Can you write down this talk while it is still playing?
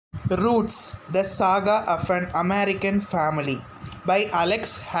Roots, the Saga of an American Family by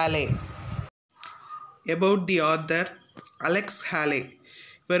Alex Haley. About the author, Alex Haley.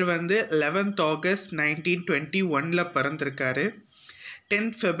 இவர் 11th August 1921 பிறந்திருக்காரு.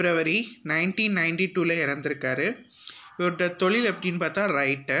 10th February 1992 இறந்திருக்காரு. இவரோட தொழில் எப்படின்னு பார்த்தா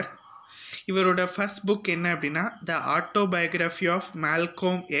writer. இவரோட ஃபர்ஸ்ட் புக் என்ன அப்படின்னா த ஆட்டோபயோகிராஃபி ஆஃப்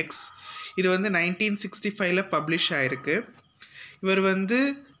மால்கோம் எக்ஸ். இது 1965 பப்ளிஷ் ஆகிருக்கு. இவர்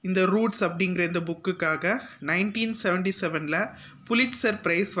இந்த ரூட்ஸ் அப்படிங்கிற இந்த புக்குக்காக 1977 புலிட்சர்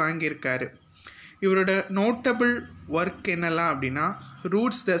ப்ரைஸ் வாங்கியிருக்காரு. இவரோட நோட்டபிள் ஒர்க் என்னெல்லாம் அப்படின்னா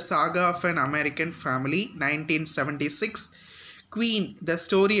roots the Saka of an American family 1976, queen the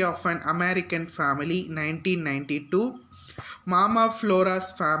story of an American family 1992, மாமா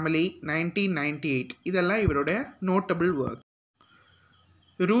ஃப்ளோராஸ் ஃபேமிலி 1998. இதெல்லாம் இவரோட notable work.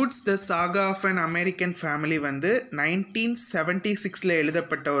 Roots the Saka of an American family 1976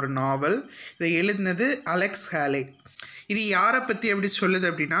 எழுதப்பட்ட ஒரு நாவல். இதை எழுதினது அலெக்ஸ் ஹேலே. இது யாரை பற்றி எப்படி சொல்லுது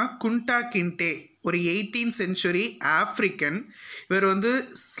அப்படின்னா குண்டா கிண்டே, ஒரு 18th century ஆஃப்ரிக்கன். இவர்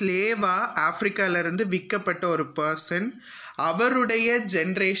ஸ்லேவாக ஆஃப்ரிக்காவிலேருந்து விற்கப்பட்ட ஒரு பர்சன். அவருடைய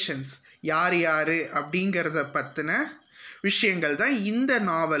ஜென்ரேஷன்ஸ் யார் யார் அப்படிங்கிறத பற்றின விஷயங்கள் தான் இந்த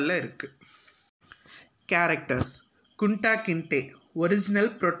நாவலில் இருக்குது. கேரக்டர்ஸ்: குண்டா Kinte, original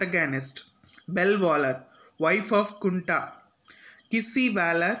protagonist. Bell Waller, wife of Kunta. Kissy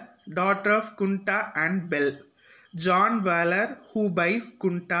Waller, daughter of Kunta and Bell. John Waller, who buys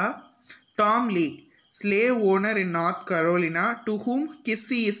Kunta. Tom Lee, slave owner in North Carolina to whom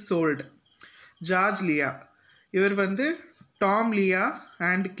Kissy is sold. George Leah, இவர் Tom Leah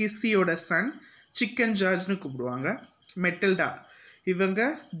and கிஸ்ஸியோட Sun, chicken ஜார்ஜ்னு கூப்பிடுவாங்க. Matilda, இவங்க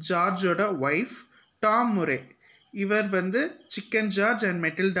ஜார்ஜோட wife. Tom Murray, இவர் chicken George and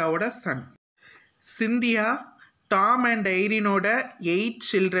மெட்டில்டாவோட Sun. Scindia, Tom and ஐரினோட 8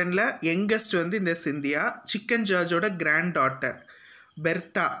 childrenல youngest இந்த Scindia, chicken ஜார்ஜோட grand daughter.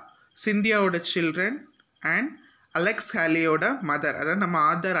 பெர்த்தா, சிந்தியாவோட children and Alex ஹேலேயோட mother, அதாவது நம்ம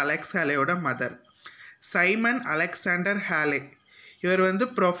author Alex ஹேலேயோட mother. Simon Alexander Halle, இவர்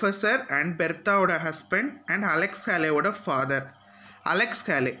professor and பெர்த்தாவோட husband and Alex ஹேலேயோட father. Alex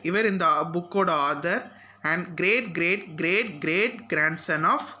Halle, இவர் இந்த புக்கோட author and great great great great grandson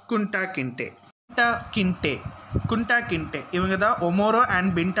of Kunta Kinte. Kunta Kinte இவங்க தான் ஒமோரோ and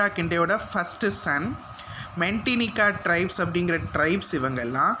பின்டா கிண்டேயோட first Sun. மென்டினிகா tribes அப்படிங்கிற tribes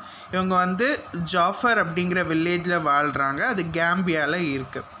இவங்கெல்லாம். இவங்க ஜாஃபர் அப்படிங்கிற வில்லேஜில் வாழ்கிறாங்க. அது கேம்பியாவில்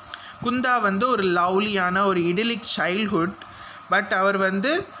இருக்குது. குந்தா ஒரு லவ்லியான ஒரு இடிலிக் சைல்ட்ஹுட். பட் அவர்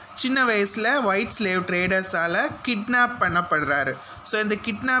சின்ன வயசில் ஒயிட் ஸ்லேவ் ட்ரேடர்ஸால் கிட்னாப் பண்ணப்படுறாரு. ஸோ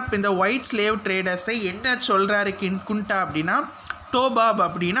இந்த ஒயிட் ஸ்லேவ் ட்ரேடர்ஸை என்ன சொல்கிறாரு குண்டா அப்படின்னா டோபாப்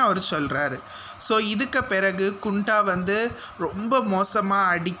அப்படின்னு அவர் சொல்கிறாரு. ஸோ இதுக்கு பிறகு குண்டா ரொம்ப மோசமாக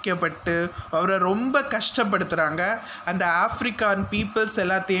அடிக்கப்பட்டு அவரை ரொம்ப கஷ்டப்படுத்துகிறாங்க. அந்த ஆஃப்ரிக்கான் பீப்புள்ஸ்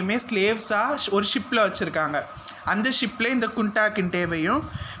எல்லாத்தையுமே ஸ்லேவ்ஸாக ஒரு ஷிப்பில் வச்சுருக்காங்க. அந்த ஷிப்பில் இந்த குண்டா கிண்டேவையும்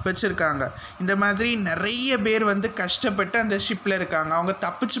வச்சுருக்காங்க. இந்த மாதிரி நிறைய பேர் கஷ்டப்பட்டு அந்த ஷிப்பில் இருக்காங்க. அவங்க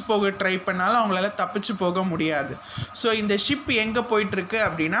தப்பிச்சு போக ட்ரை பண்ணாலும் அவங்களால தப்பிச்சு போக முடியாது. ஸோ இந்த ஷிப் எங்கே போயிட்டுருக்கு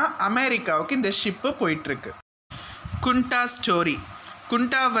அப்படின்னா அமெரிக்காவுக்கு இந்த ஷிப்பு போயிட்டுருக்கு. குண்டா ஸ்டோரி.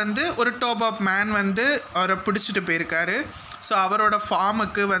 குண்டா ஒரு டாப் ஆப் மேன் அவரை பிடிச்சிட்டு போயிருக்காரு. ஸோ அவரோட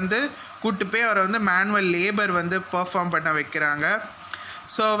ஃபார்முக்கு கூப்பிட்டு போய் அவரை மேனுவல் லேபர் பெர்ஃபார்ம் பண்ண வைக்கிறாங்க.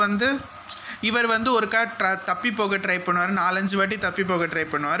 ஸோ இவர் ஒருக்கா தப்பி போக ட்ரை பண்ணுவார். 4-5 வாட்டி தப்பி போக ட்ரை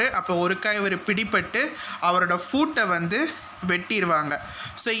பண்ணுவார். அப்போ ஒருக்கா இவர் பிடிப்பட்டு அவரோட ஃபூட்டை வெட்டிடுவாங்க.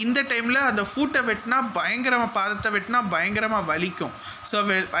 ஸோ இந்த டைமில் அந்த ஃபூட்டை வெட்டினா பாதத்தை வெட்டினா பயங்கரமாக வலிக்கும். ஸோ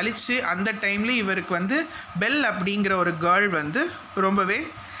வலித்து அந்த டைமில் இவருக்கு பெல் அப்படிங்கிற ஒரு கேர்ள் ரொம்பவே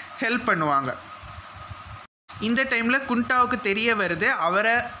ஹெல்ப் பண்ணுவாங்க. இந்த டைமில் குண்டாவுக்கு தெரிய வருது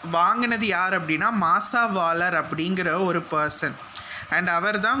அவரை வாங்கினது யார் அப்படின்னா மாசா வாலர் அப்படிங்கிற ஒரு பர்சன். அண்ட்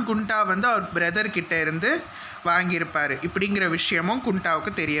அவர் தான் குண்டா அவர் பிரதர்கிட்ட இருந்து வாங்கியிருப்பார் இப்படிங்கிற விஷயமும்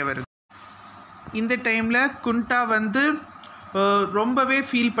குண்டாவுக்கு தெரிய வருது. இந்த டைமில் குண்டா ரொம்பவே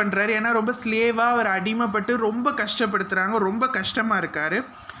ஃபீல் பண்ணுறாரு. ஏன்னா ரொம்ப ஸ்லேவாக அவர் அடிமைப்பட்டு ரொம்ப கஷ்டப்படுத்துகிறாங்க, ரொம்ப கஷ்டமாக இருக்கார்.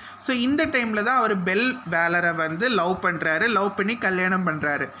 ஸோ இந்த டைமில் தான் அவர் பெல் வேலரை லவ் பண்ணுறாரு. லவ் பண்ணி கல்யாணம்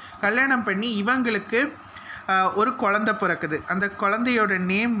பண்ணுறாரு. கல்யாணம் பண்ணி இவங்களுக்கு ஒரு குழந்தை பிறக்குது. அந்த குழந்தையோட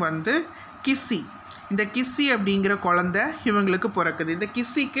நேம் கிஸ்ஸி. இந்த கிஸ்ஸி அப்படிங்கிற குழந்தை இவங்களுக்கு பிறக்குது. இந்த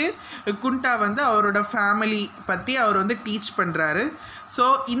கிஸ்ஸிக்கு குண்டா அவரோட ஃபேமிலி பற்றி அவர் டீச் பண்ணுறாரு. ஸோ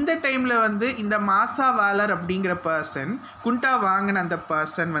இந்த டைமில் இந்த மாசா வாலர் அப்படிங்கிற பர்சன், குண்டா வாங்கின அந்த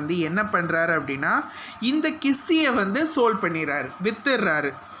பர்சன் என்ன பண்ணுறாரு அப்படின்னா இந்த கிஸ்ஸியை சோல் பண்ணிடுறாரு,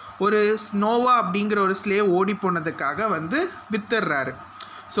 வித்துடுறாரு. ஒரு ஸ்னோவா அப்படிங்கிற ஒரு ஸ்லேவ் ஓடி போனதுக்காக வித்துடுறாரு.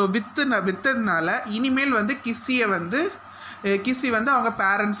 ஸோ விற்றதுனால இனிமேல் கிஸ்ஸியை கிஸ்ஸி வந்து அவங்க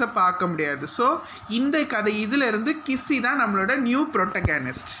பேரண்ட்ஸை பார்க்க முடியாது. ஸோ இந்த கதை இதிலிருந்து கிஸ்ஸி தான் நம்மளோட new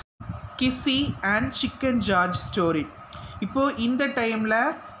protagonist. கிஸ்ஸி and chicken George story. இப்போது இந்த டைமில்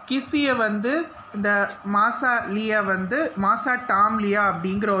கிஸ்ஸியை வந்து இந்த மாசா டாம் லியா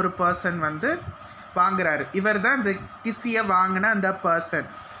அப்படிங்கிற ஒரு பர்சன் வந்து வாங்குறாரு. இவர் தான் இந்த கிஸ்ஸியை வாங்கின அந்த பர்சன்.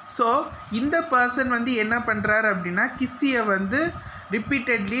 ஸோ இந்த பர்சன் வந்து என்ன பண்ணுறாரு அப்படின்னா கிஸ்ஸியை வந்து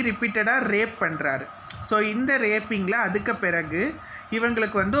ரிப்பீட்டடாக ரேப் பண்ணுறாரு. ஸோ இந்த ரேப்பிங்கில் அதுக்கு பிறகு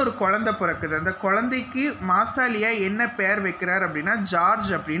இவங்களுக்கு வந்து ஒரு குழந்தை பிறக்குது. அந்த குழந்தைக்கு மாசாலியா என்ன பேர் வைக்கிறார் அப்படின்னா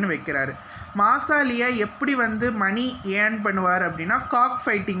ஜார்ஜ் அப்படின்னு வைக்கிறாரு. மாசாலியா எப்படி வந்து மணி ஏர்ன் பண்ணுவார் அப்படின்னா காக்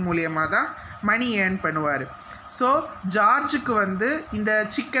ஃபைட்டிங் மூலியமாக தான் மணி ஏர்ன் பண்ணுவார். ஸோ ஜார்ஜுக்கு வந்து இந்த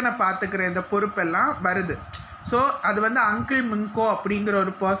சிக்கனை பார்த்துக்கிற இந்த பொறுப்பெல்லாம் வருது. ஸோ அது வந்து அங்கிள் மிங்கோ அப்படிங்கிற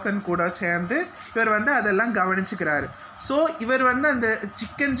ஒரு பர்சன் கூட சேர்ந்து இவர் வந்து அதெல்லாம் கவனிச்சுக்கிறாரு. ஸோ இவர் வந்து அந்த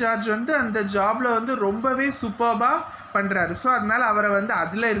சிக்கன் ஜார்ஜ் வந்து அந்த ஜாபில் வந்து ரொம்பவே சூப்பர்பாக பண்ணுறாரு. ஸோ அதனால் அவரை வந்து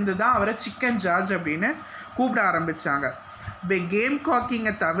அதில் இருந்து தான் அவரை சிக்கன் ஜார்ஜ் அப்படின்னு கூப்பிட ஆரம்பித்தாங்க. கேம்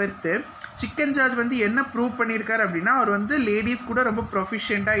காக்கிங்கை தவிர்த்து சிக்கன் ஜார்ஜ் வந்து என்ன ப்ரூவ் பண்ணியிருக்காரு அப்படின்னா அவர் வந்து லேடிஸ் கூட ரொம்ப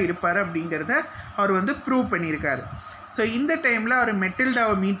ப்ரொஃபிஷியண்ட்டாக இருப்பார் அப்படிங்கிறத அவர் வந்து ப்ரூவ் பண்ணியிருக்காரு. ஸோ இந்த டைமில் அவர்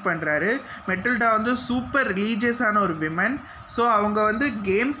மெட்டில்டாவை மீட் பண்ணுறாரு. மெட்டில்டா வந்து சூப்பர் ரிலீஜியஸான ஒரு விமன். ஸோ அவங்க வந்து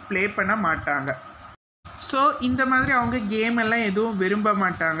கேம்ஸ் ப்ளே பண்ண மாட்டாங்க. ஸோ இந்த மாதிரி அவங்க கேம் எல்லாம் எதுவும் விரும்ப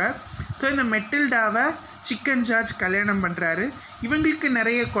மாட்டாங்க. ஸோ இந்த மெட்டில்டாவை சிக்கன் ஜார்ஜ் கல்யாணம் பண்ணுறாரு. இவங்களுக்கு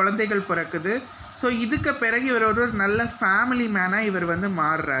நிறைய குழந்தைகள் பிறக்குது. ஸோ இதுக்கு பிறகு இவர் ஒரு நல்ல ஃபேமிலி மேனாக இவர் வந்து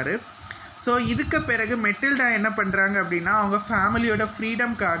மாறுறாரு. ஸோ இதுக்கு பிறகு மெட்டில்டா என்ன பண்ணுறாங்க அப்படின்னா அவங்க ஃபேமிலியோட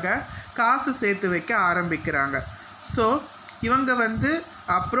ஃப்ரீடம்காக காசு சேர்த்து வைக்க ஆரம்பிக்கிறாங்க. ஸோ இவங்க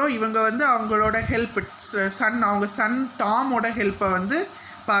வந்து அவங்களோட ஹெல்ப் அவங்க சன் டாமோட ஹெல்ப்பை வந்து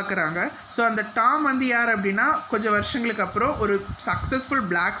பார்க்குறாங்க. ஸோ அந்த டாம் வந்து யார் அப்படின்னா கொஞ்சம் வருஷங்களுக்கு அப்புறம் ஒரு சக்ஸஸ்ஃபுல்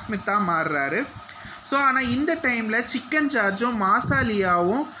பிளாக் ஸ்மித்தாக மாறுறாரு. ஸோ ஆனால் இந்த டைமில் சிக்கன் ஜார்ஜும்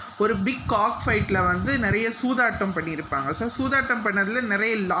மாசாலியாவும் ஒரு பிக் காக் ஃபைட்டில் வந்து நிறைய சூதாட்டம் பண்ணியிருப்பாங்க. ஸோ சூதாட்டம் பண்ணதில்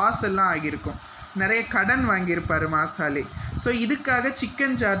நிறைய லாஸ் எல்லாம் ஆகியிருக்கும். நிறைய கடன் வாங்கியிருப்பார் மாசாலி. ஸோ இதுக்காக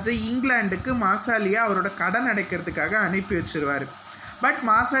சிக்கன் ஜார்ஜை இங்கிலாண்டுக்கு மாசாலியா அவரோட கடன் அடைக்கிறதுக்காக அனுப்பி வச்சுருவார். பட்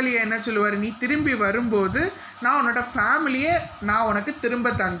மாசாலியா என்ன சொல்லுவார், நீ திரும்பி வரும்போது நான் உன்னோட ஃபேமிலியை நான் உனக்கு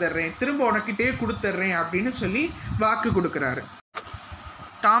திரும்ப தந்துடுறேன், திரும்ப உனக்கிட்டே கொடுத்துட்றேன் அப்படின்னு சொல்லி வாக்கு கொடுக்குறாரு.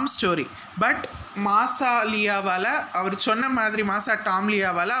 Tom story. பட் மாசாலியாவால் அவர் சொன்ன மாதிரி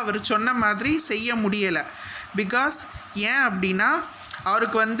அவர் சொன்ன மாதிரி செய்ய முடியலை. பிகாஸ் ஏன் அப்படின்னா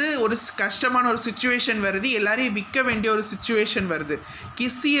அவருக்கு வந்து ஒரு கஷ்டமான ஒரு சுச்சுவேஷன் வருது. எல்லாரையும் விற்க வேண்டிய ஒரு சுச்சுவேஷன் வருது.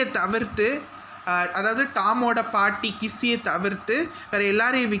 கிஸ்ஸியை தவிர்த்து, அதாவது டாமோட பாட்டி கிஸ்ஸியை தவிர்த்து வேறு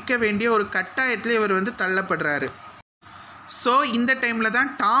எல்லாரையும் விற்க வேண்டிய ஒரு கட்டாயத்தில் இவர் வந்து தள்ளப்படுறாரு. ஸோ இந்த டைமில் தான்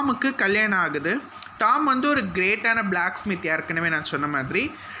டாமுக்கு கல்யாணம் ஆகுது. டாம் வந்து ஒரு கிரேட்டான பிளாக் ஸ்மித். ஏற்கனவே நான் சொன்ன மாதிரி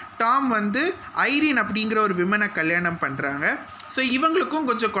டாம் வந்து ஐரின் அப்படிங்கிற ஒரு விமனை கல்யாணம் பண்ணுறாங்க. ஸோ இவங்களுக்கும்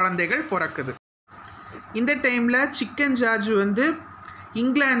கொஞ்சம் குழந்தைகள் பிறக்குது. இந்த டைமில் சிக்கன் ஜார்ஜ் வந்து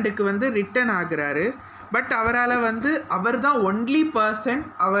இங்கிலாண்டுக்கு வந்து ரிட்டர்ன் ஆகுறாரு. பட் அவரால் வந்து அவர் தான் ஒன்லி பர்சன்,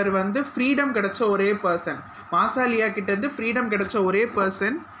 அவர் வந்து ஃப்ரீடம் கிடச்ச ஒரே பர்சன், மாசாலியா கிட்டேருந்து ஃப்ரீடம் கிடச்ச ஒரே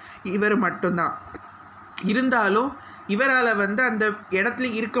பர்சன் இவர் மட்டும்தான். இருந்தாலும் இவரால் வந்து அந்த இடத்துல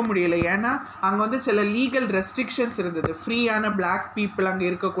இருக்க முடியலை. ஏன்னா அங்கே வந்து சில லீகல் ரெஸ்ட்ரிக்ஷன்ஸ் இருந்தது. ஃப்ரீயான பிளாக் பீப்புள் அங்கே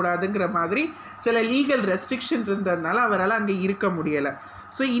இருக்கக்கூடாதுங்கிற மாதிரி சில லீகல் ரெஸ்ட்ரிக்ஷன் இருந்ததுனால அவரால் அங்கே இருக்க முடியலை.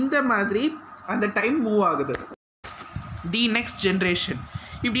 ஸோ இந்த மாதிரி அந்த டைம் மூவ் ஆகுது. தி நெக்ஸ்ட் ஜென்ரேஷன்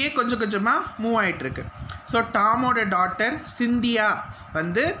இப்படியே கொஞ்சம் கொஞ்சமாக மூவ் ஆகிட்டுருக்கு. ஸோ டாமோட டாட்டர் சிந்தியா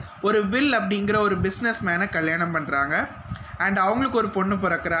வந்து ஒரு வில் அப்படிங்கிற ஒரு பிஸ்னஸ் மேனை கல்யாணம் பண்ணுறாங்க. அண்ட் அவங்களுக்கு ஒரு பொண்ணு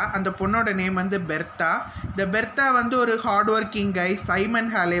பிறக்கிறா. அந்த பொண்ணோட நேம் வந்து பெர்த்தா. இந்த பெர்த்தா வந்து ஒரு ஹார்ட் ஒர்க்கிங் கை சைமன்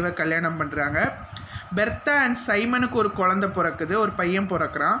ஹாலேவை கல்யாணம் பண்ணுறாங்க. பெர்த்தா அண்ட் சைமனுக்கு ஒரு குழந்தை பிறக்குது, ஒரு பையன்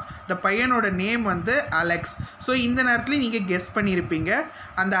பிறக்கிறான். இந்த பையனோட நேம் வந்து அலெக்ஸ். ஸோ இந்த நேரத்தில் நீங்கள் கெஸ் பண்ணியிருப்பீங்க,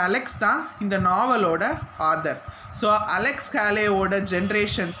 அந்த அலெக்ஸ் தான் இந்த நாவலோட ஆதர். ஸோ அலெக்ஸ் ஹாலேவோட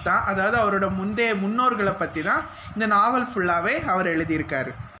ஜென்ரேஷன்ஸ் தான், அதாவது அவரோட முன்னோர்களை பற்றி தான் இந்த நாவல் ஃபுல்லாகவே அவர்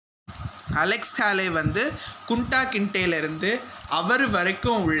எழுதியிருக்காரு. அலெக்ஸ் ஹாலே வந்து குண்டா கிண்டேலேருந்து அவர்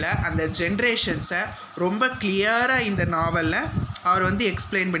வரைக்கும் உள்ள அந்த ஜென்ரேஷன்ஸை ரொம்ப கிளியராக இந்த நாவலில் அவர் வந்து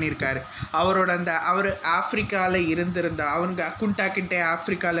எக்ஸ்பிளைன் பண்ணியிருக்காரு. அவரோட அவர் ஆஃப்ரிக்காவில் அவங்க குண்டா கிண்டே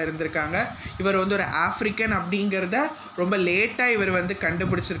ஆஃப்ரிக்காவில் இருந்திருக்காங்க. இவர் வந்து ஒரு ஆஃப்ரிக்கன் அப்படிங்கிறத ரொம்ப லேட்டாக இவர் வந்து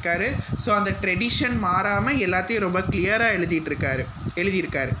கண்டுபிடிச்சிருக்காரு. ஸோ அந்த ட்ரெடிஷன் மாறாமல் எல்லாத்தையும் ரொம்ப கிளியராக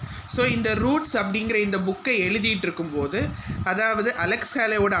எழுதியிருக்காரு. ஸோ இந்த ரூட்ஸ் அப்படிங்கிற இந்த புக்கை எழுதிட்டு இருக்கும்போது, அதாவது அலெக்ஸ்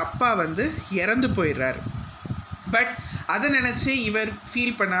ஹாலேவோட அப்பா வந்து இறந்து போயிடுறாரு. பட் அதை நினச்சி இவர்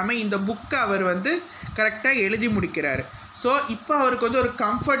ஃபீல் பண்ணாமல் இந்த புக்கை அவர் வந்து கரெக்டாக எழுதி முடிக்கிறாரு. ஸோ இப்போ அவருக்கு வந்து ஒரு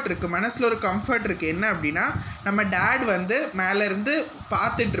கம்ஃபர்ட் இருக்குது, மனசில் ஒரு கம்ஃபர்ட் இருக்குது. என்ன அப்படின்னா, நம்ம டேட் வந்து மேலேருந்து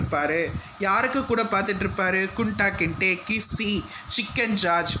பார்த்துட்ருப்பாரு. யாருக்கு கூட பார்த்துட்ருப்பாரு? குண்டா கிண்டே, கிஸ்ஸி, சிக்கன்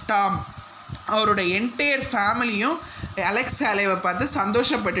ஜார்ஜ், டாம், அவரோட என்டையர் ஃபேமிலியும் அலெக்ஸ் ஹாலேவை பார்த்து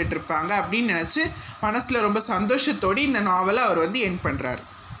சந்தோஷப்பட்டுட்டு இருப்பாங்க அப்படின்னு நினச்சி மனசில் ரொம்ப சந்தோஷத்தோடு இந்த நாவலை அவர் வந்து எண்ட் பண்ணுறாரு.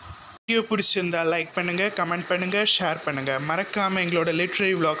 வீடியோ பிடிச்சிருந்தா லைக் பண்ணுங்கள், கமெண்ட் பண்ணுங்கள், ஷேர் பண்ணுங்கள். மறக்காமல் எங்களோட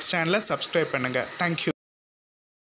லிட்ரரி விளாக்ஸ் சேனலை சப்ஸ்கிரைப் பண்ணுங்கள். தேங்க்யூ.